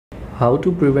How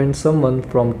to prevent someone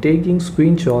from taking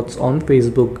screenshots on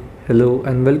Facebook. Hello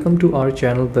and welcome to our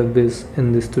channel Whizz.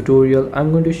 In this tutorial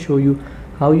I'm going to show you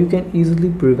how you can easily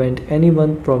prevent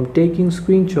anyone from taking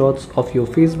screenshots of your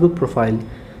Facebook profile.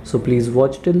 So please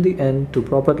watch till the end to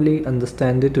properly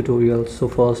understand the tutorial. So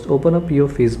first open up your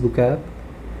Facebook app,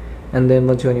 and then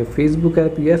once you're on your Facebook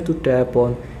app you have to tap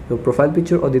on your profile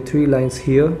picture or the three lines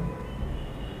here.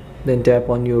 Then tap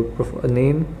on your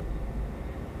name,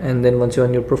 and then once you're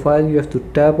on your profile you have to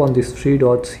tap on these three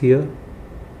dots here.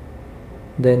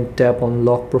 Then tap on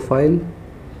lock profile,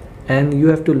 and you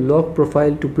have to lock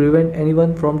profile to prevent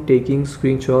anyone from taking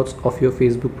screenshots of your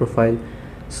Facebook profile.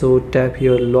 So tap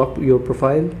here lock your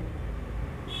profile,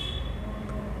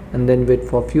 and then wait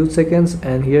for a few seconds,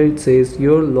 and here it says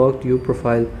you're locked your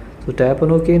profile. So tap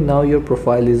on OK. Now your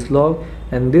profile is locked,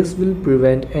 and this will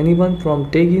prevent anyone from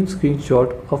taking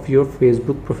screenshot of your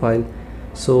Facebook profile.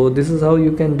 So this is how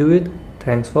you can do it.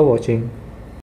 Thanks for watching.